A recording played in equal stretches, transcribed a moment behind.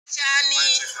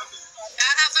Chani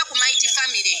ava ku Mighty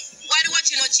Family. Waliwo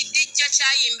kino kidijja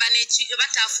kyayimba ne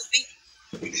Tuff B.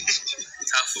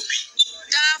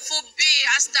 Tuff B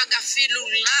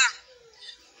astagfirullah.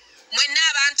 Mwenna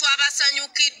abantu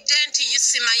abasanyukidde nti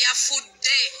Ismah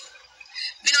yafudde.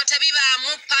 Bino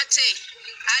tebibaamu pate.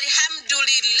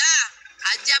 Alhamdulillah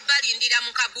ajja balindira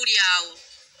mu kabuli awo.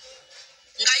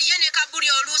 Nga ye ne kabuli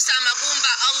oluusi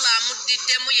amagumba Allah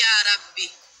amuddiddemu ya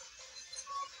Rabbi.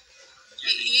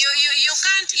 You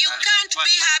can't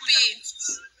be happy.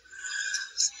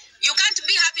 You can't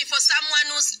be happy for someone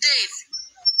who's dead.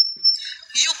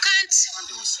 You can't.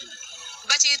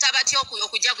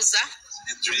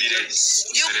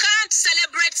 You can't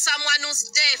celebrate someone who's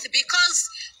death because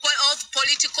of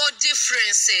political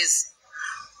differences.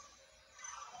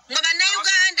 Bana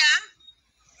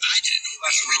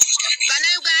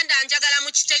Uganda njagala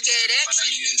mukitegere.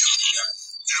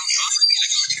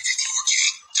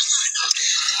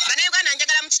 Bana Uganda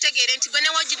njagala mukitegere nti gwe ne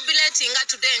wajubilating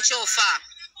today nchofa.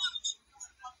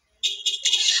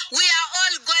 We are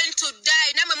all going to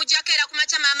die. Namwe mujakera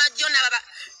kumacha mama Jona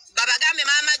babagambe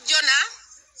mama Jona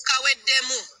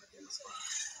kaweddemu.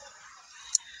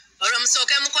 Olo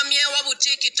musoke mukomye wa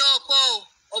butiki toko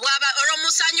obwaba olo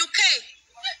musanyuke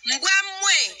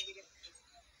mbwamwe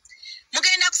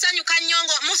mugenda kusanyuka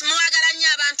nyongo muwagala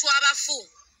nnyo abantu abafu.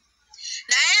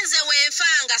 Naenze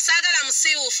wenfanga sagala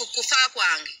musiufu kufa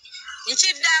kwange.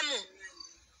 Nchiddamu.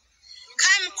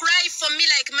 Come cry for me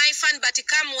like my fan, but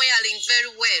come wearing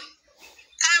very well.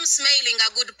 Come smelling a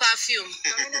good perfume.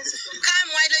 Come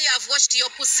while you have washed your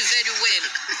pussy very well.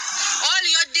 All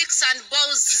your dicks and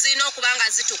balls zino kubanga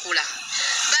zitukula.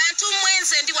 Bantu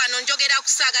mwenze ndi wano njogera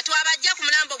kusaga. Twabajja ku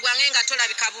mulambo gwange nga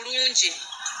tolabika bulungi.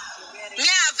 Me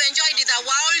have enjoyed the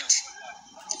world.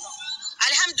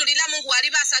 Alhamdulillah Mungu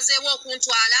alibasazeewo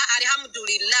okuntwala.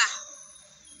 Alhamdulillah.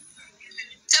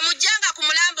 Temujjanga ku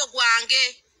mulambo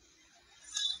gwange.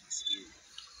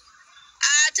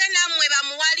 Ate nammwe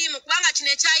bamuwalimu kubanga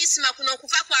kino ekya Ismah kuno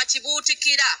okufa kwa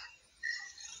kibuutikira.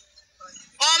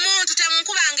 Omuntu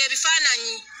temunkubanga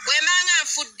ebifaananyi bwe mbanga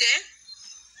nfudde.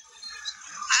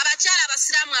 Abakyala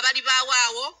abasiraamu abali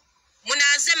baawaawo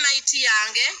munaaze mayiti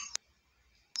yange.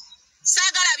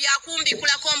 Saagala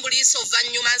byakumbikulako mbuliiso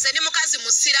oluvannyuma nze ndi mukazi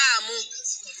musiraamu.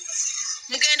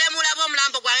 Mugende mulaba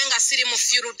omulambo gwange nga siri mu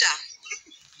fyuruta.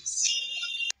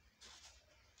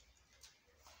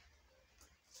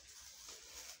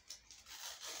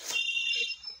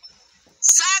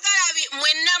 Saagala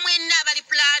mwenna bali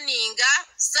planninga.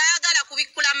 Saagala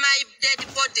kubikkula my dead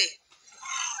body.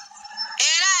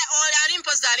 Era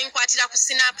alimpoza alinkwatira ku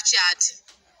Snapchat.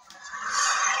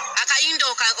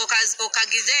 Akayindo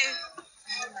okagize.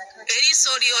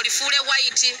 Eriiso olifuule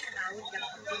white.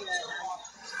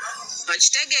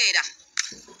 Okitegeera.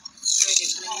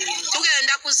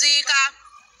 Tugenda kuziika.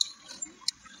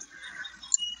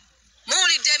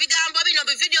 Muwulidde ebigambo bino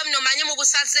bividiyo bino manyi mu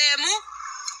busazeemu.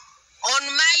 On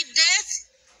my death,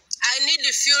 I need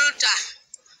a filter.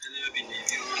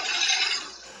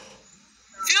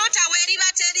 Filter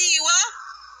weriba teriiwo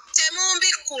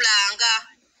temumbikkulanga.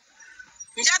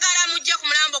 Njagala mujje ku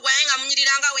mulambo gwange nga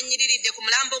munyiriranga we nyiriridde ku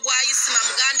mulambo gwa Ismah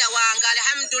muganda wange.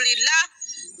 Alhamdulillah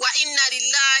wa inna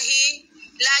lillahi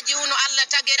rajiun. Allah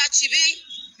tagera kibi.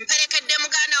 Mperekedde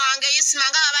muganda wange Ismah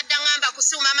nga abadde ngamba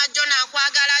kusiima mama Jona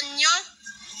nkwagala nnyo.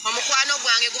 Omukwano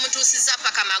gwange gumutuusizza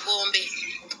paka Magombe.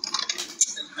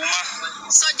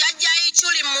 So Jajja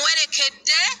Iculi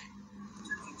muwerekedde.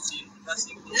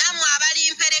 Nammwe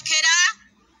abali mperekera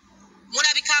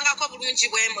mulabikangako bulungi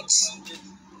bwe muti.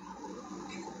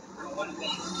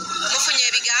 Mufunye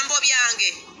ebigambo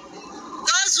byange.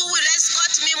 Those who will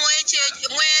escort me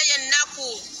mweye ennaku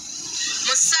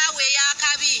mu ssaawa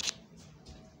ey'akabi.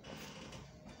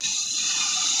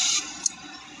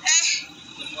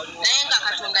 Naye nga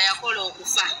Katonda yakola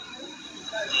okufa.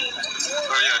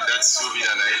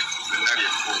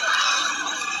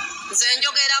 Nze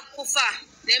njogera kufa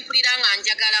ne mpulira nga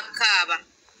njagala kukaaba.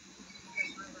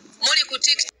 Muli ku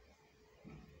TikTok.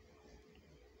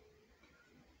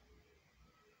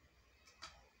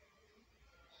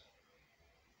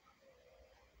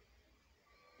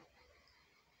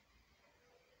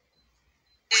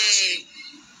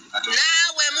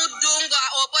 Naawe muddunga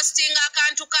opostinga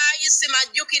akantu ka Ismah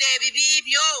jjukira ebibi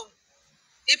byo.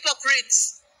 Hypocrites.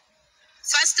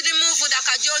 First remove the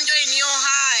kajonjo in your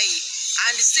eye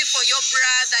and see for your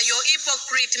brother, your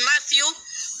hypocrite.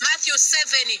 Matthew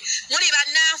 7. Muli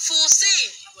bannanfuusi.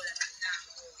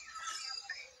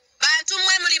 Bantu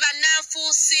mwe muli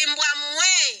bannanfuusi mbwa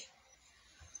mwe.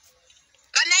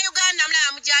 Bannayuganda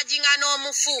mulaba mujajinga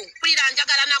n'omufu. Mpulira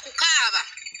njagala na kukaaba.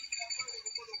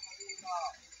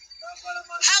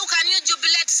 How can you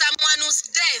jubilate someone whose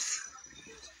death?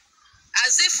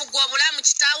 As if gwe obulamu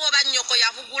kitaawo oba nnyoko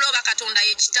yabugula oba Katonda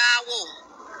ye kitaawo.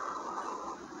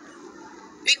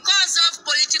 Because of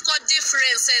political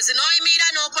differences,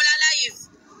 n'oyimirira n'okola live.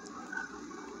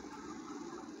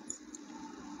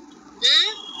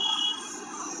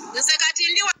 Nze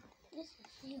kati ndi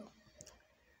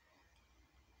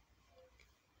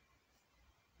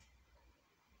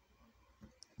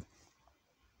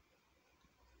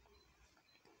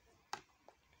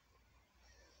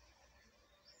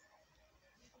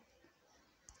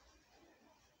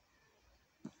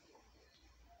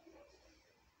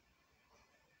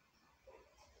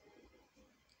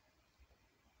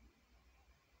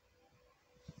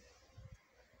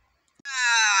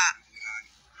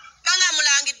banga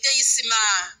mulangidde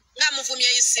Ismah nga muvumye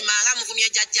Ismah nga muvumye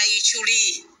Jjajja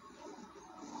Iculi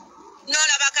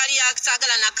n'olaba kali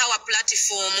akitagala nakawa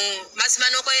platform mazima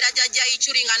n'okolera Jjajja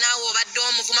Iculi nga naawe obadde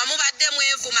omuvuma mubadde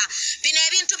mwevuma bino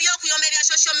ebintu by'okuyomba ebya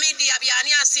social media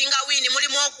byani asinga wini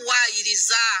mulimu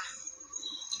okuwaayiriza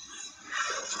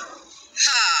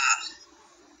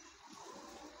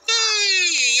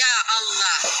ya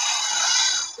Allah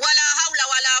wala hawla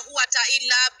wala quwwata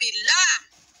illa billah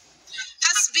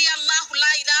hasbi Allah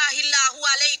la ilaha illa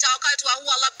huwa alayhi tawakkaltu wa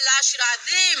huwa rabbul arshil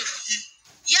azim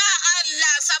ya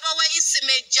Allah sabawe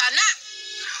isime jana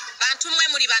bantu mwe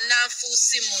muri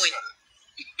bannanfuusi mmwe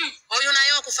oyo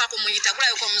naye okufa kumuyita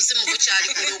kulayo ko muzimu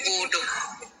kukyali ku luguudo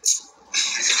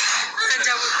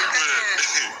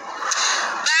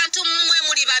bantu mmwe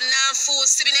muri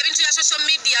bannanfuusi bino ebintu bya social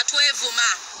media twevuma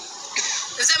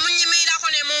nze munyimirirako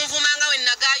ne munvuma nga we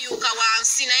nagayuuka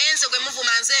wansi naye nze gwe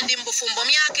muvuma nze ndi mbufumbo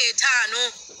myaka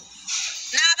 5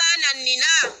 n'abaana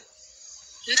nnina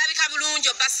ndabika bulungi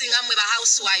obasinga mmwe ba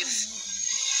housewife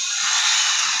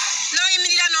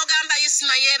n'oyimirira n'ogamba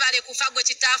Ismah yeebale kufa gwe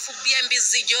kitaafu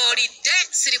by'embizzi gy'olidde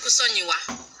siri kusonyiwa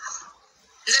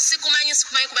nze sikumanyi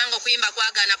kubanga okuyimba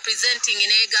kwagaana presenting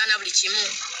neegaana buli kimu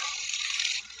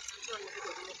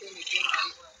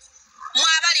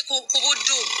mwabali ku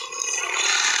buddu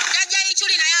Jjajja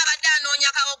Iculi naye abadde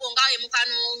anoonya kawogo nga we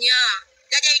mukanoonya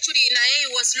Jjajja Iculi naye he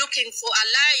was looking for a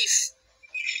life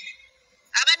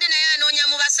abadde naye anoonya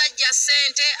mu basajja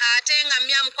ssente ate nga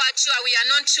myamukwatiwa we are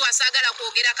not sure saagala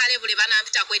kwogera kale bule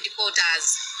banampita ku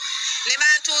headquarters ne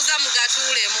bantuuza mu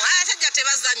gatuulemu abasajja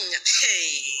tebazannya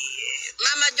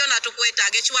mama Jona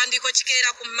tukwetaaga ekiwandiiko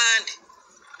kikeera ku mmande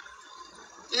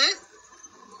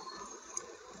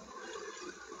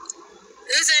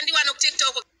nze ndi wano ku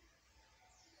TikTok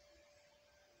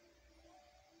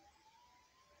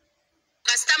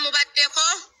kasita mubaddeko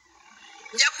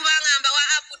nja kubanga mbawa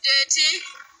update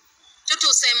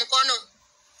tutuuse emukono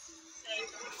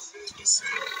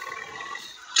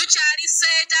tukyali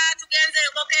seeta tugenze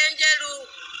enkoko enjeru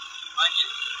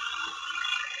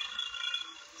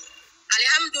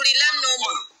alhamdulillah nno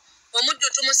omuddu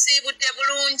tumusiibudde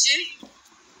bulungi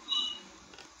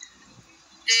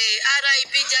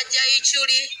RIP Jjajja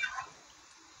Iculi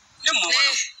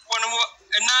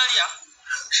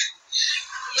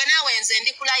gwe naawe nze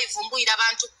ndi ku live mbuyira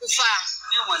bantu kufa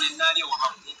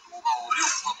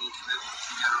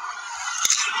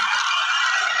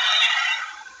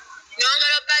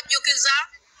nyongera obbajjukiza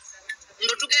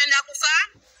mbu tugenda kufa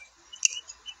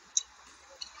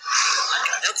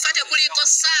okufa tekuliiko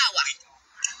ssaawa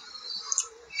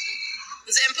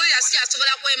nze mpulira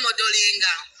sikyasobola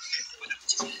kwemodolinga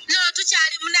no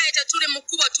tukyali munaye tetuli mu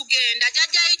kkubo tugenda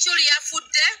Jjajja Iculi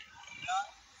yafudde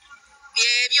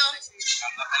byebyo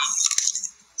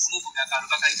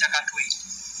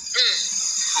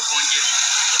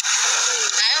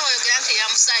naye oyogera nti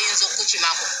yamusayinza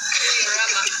okukimako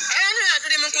nino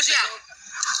tuli mu kutya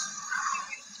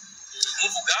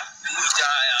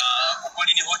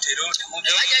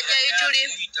ewa Jjajja Iculi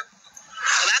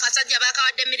oba akasajja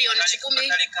bakawadde miliyoni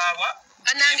 10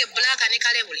 banange Black ne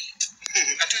kalebule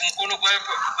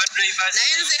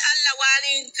naye nze Allah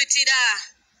waalimpitira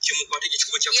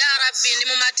ya Rabbi ndi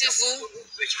mumativu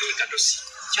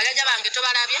bajajja bange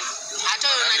tobalabye ate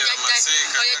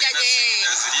oyo jjajja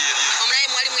omulayi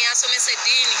mwalimu yansomesa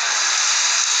eddiini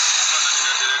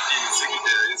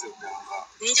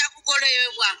nja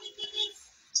kugolebwa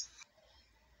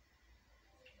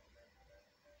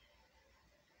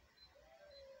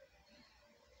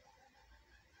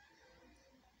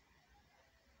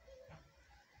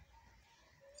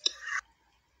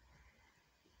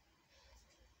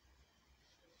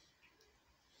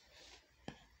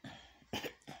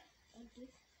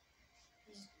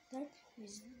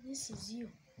This is you.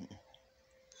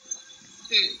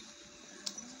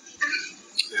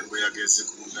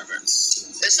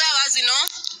 Esaawa zino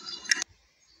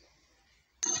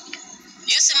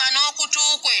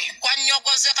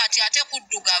ntuuze kati ate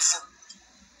kuddugavu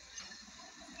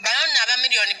bano nno aba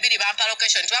miliyoni 2 bampa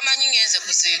location tebamanyi ngenze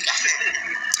kuziika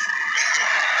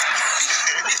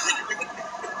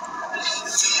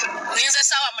ninze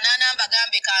saawa 8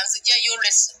 mbagambe kanzije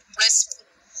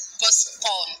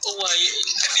postpone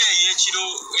yekiro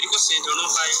eriko sente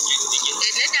onofayo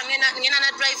nedda ngena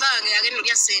na driver wange yagenda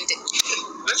olya sente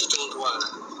lwaki tontwala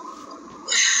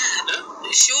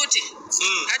shuti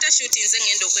ate shuti nze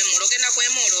ngenda okwemula ogenda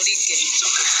kwemula oligge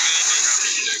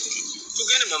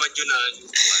tugende mama jonali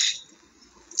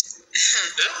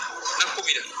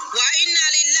nakubira wa inna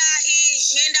lillahi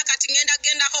ngenda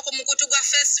gendako ku mukutu gwa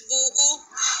Facebook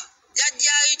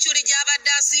jajja Iculi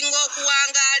gyabadde asinga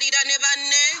okuwangaalira ne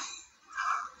banne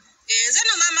nze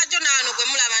no mama jonano gwe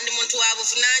mulaba ndi muntu wa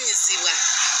buvunaanyizibwa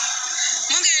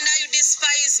mugenda you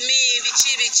despise me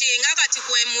biki nga kati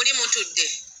kwemuli mutudde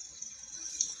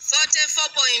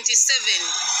 44.7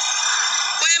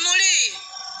 kwemuli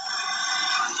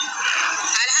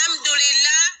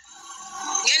alhamdulillah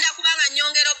ngenda kubanga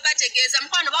nyongera obategeeza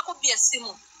mukwano bakubye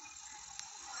essimu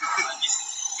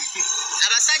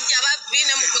abasajja babbi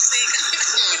ne mukuziika